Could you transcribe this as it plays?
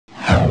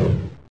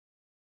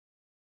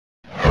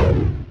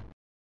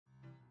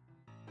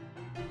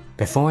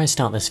Before I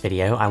start this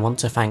video, I want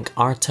to thank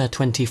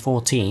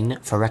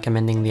Arta2014 for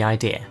recommending the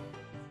idea.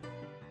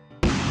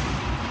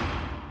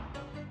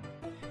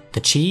 The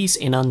cheese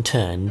in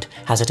Unturned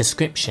has a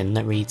description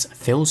that reads,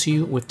 "fills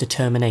you with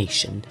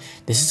determination."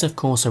 This is of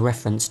course a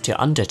reference to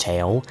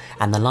Undertale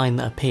and the line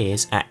that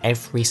appears at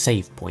every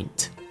save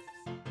point.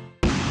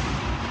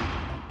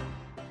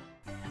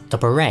 The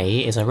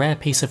beret is a rare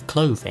piece of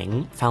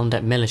clothing found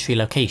at military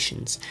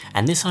locations,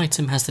 and this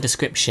item has the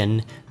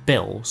description,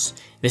 "Bills."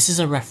 This is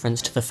a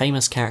reference to the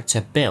famous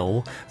character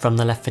Bill from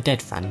the Left 4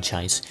 Dead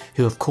franchise,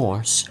 who of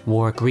course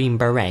wore a green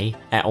beret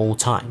at all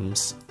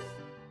times.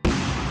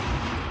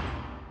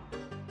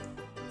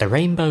 The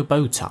rainbow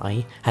bow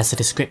tie has the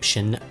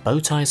description, "bow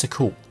ties are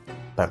cool,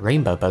 but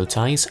rainbow bow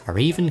ties are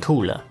even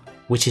cooler,"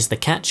 which is the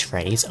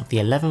catchphrase of the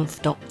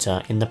 11th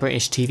Doctor in the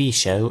British TV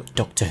show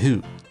Doctor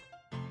Who.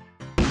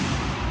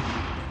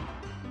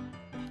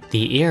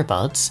 The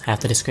earbuds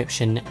have the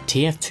description,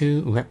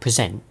 "TF2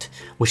 represent,"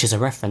 which is a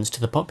reference to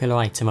the popular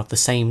item of the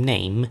same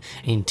name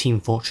in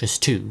Team Fortress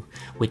 2,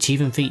 which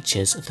even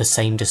features the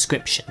same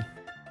description.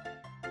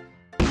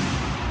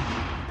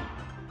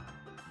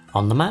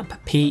 On the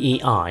map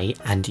PEI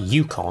and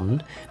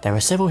Yukon, there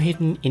are several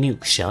hidden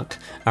Inukshuk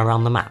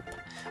around the map,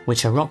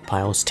 which are rock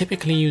piles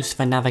typically used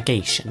for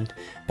navigation,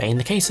 but in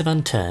the case of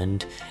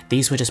Unturned,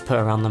 these were just put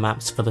around the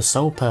maps for the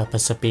sole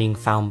purpose of being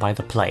found by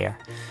the player,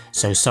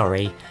 so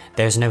sorry,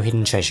 there's no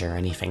hidden treasure or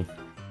anything.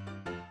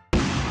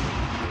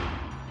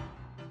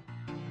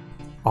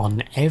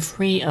 On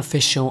every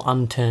official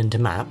Unturned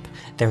map,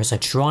 there is a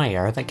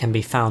dryer that can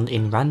be found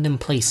in random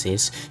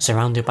places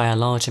surrounded by a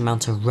large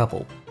amount of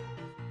rubble.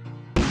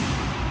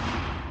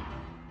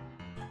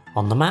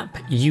 On the map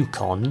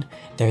Yukon,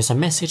 there is a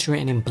message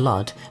written in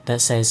blood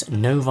that says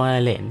 "no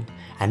violin,"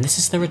 and this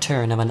is the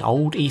return of an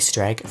old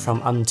Easter egg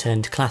from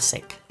Unturned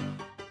Classic.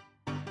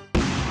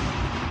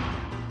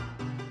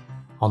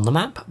 On the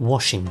map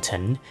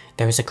Washington,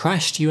 there is a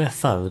crashed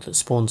UFO that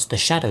spawns the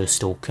Shadow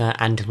Stalker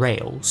and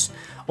Rails.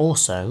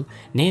 Also,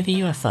 near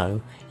the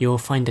UFO, you will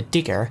find a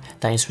digger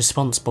that is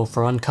responsible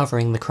for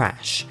uncovering the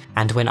crash,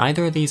 and when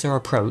either of these are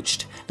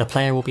approached, the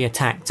player will be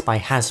attacked by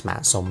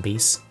hazmat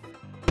zombies.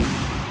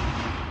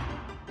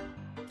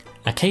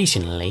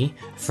 Occasionally,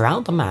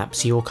 throughout the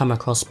maps you will come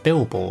across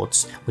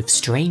billboards with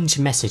strange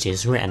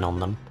messages written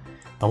on them.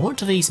 But what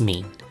do these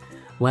mean?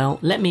 Well,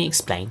 let me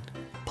explain.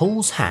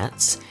 Paul's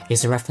Hats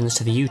is a reference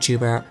to the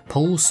YouTuber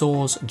Paul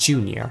Saws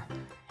Jr.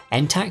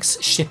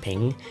 Entax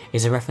Shipping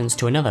is a reference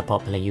to another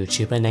popular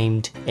YouTuber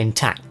named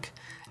Intac.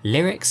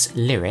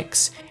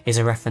 Lyrics is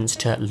a reference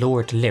to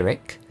Lord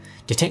Lyric.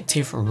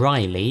 Detective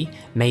Riley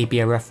may be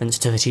a reference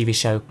to the TV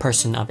show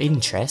Person of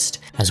Interest,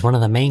 as one of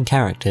the main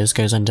characters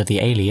goes under the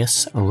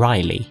alias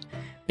Riley.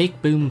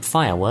 Big Boom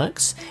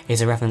Fireworks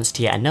is a reference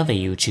to yet another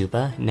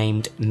YouTuber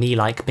named Me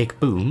Like Big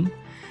Boom.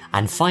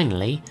 And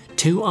finally,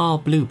 2R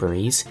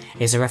Blueberries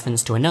is a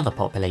reference to another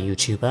popular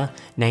YouTuber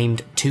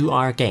named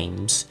 2R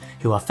Games,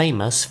 who are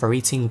famous for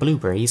eating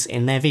blueberries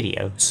in their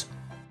videos.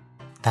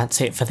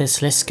 That's it for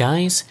this list,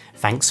 guys.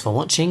 Thanks for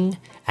watching,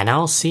 and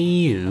I'll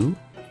see you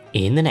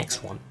in the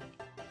next one.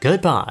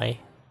 Goodbye.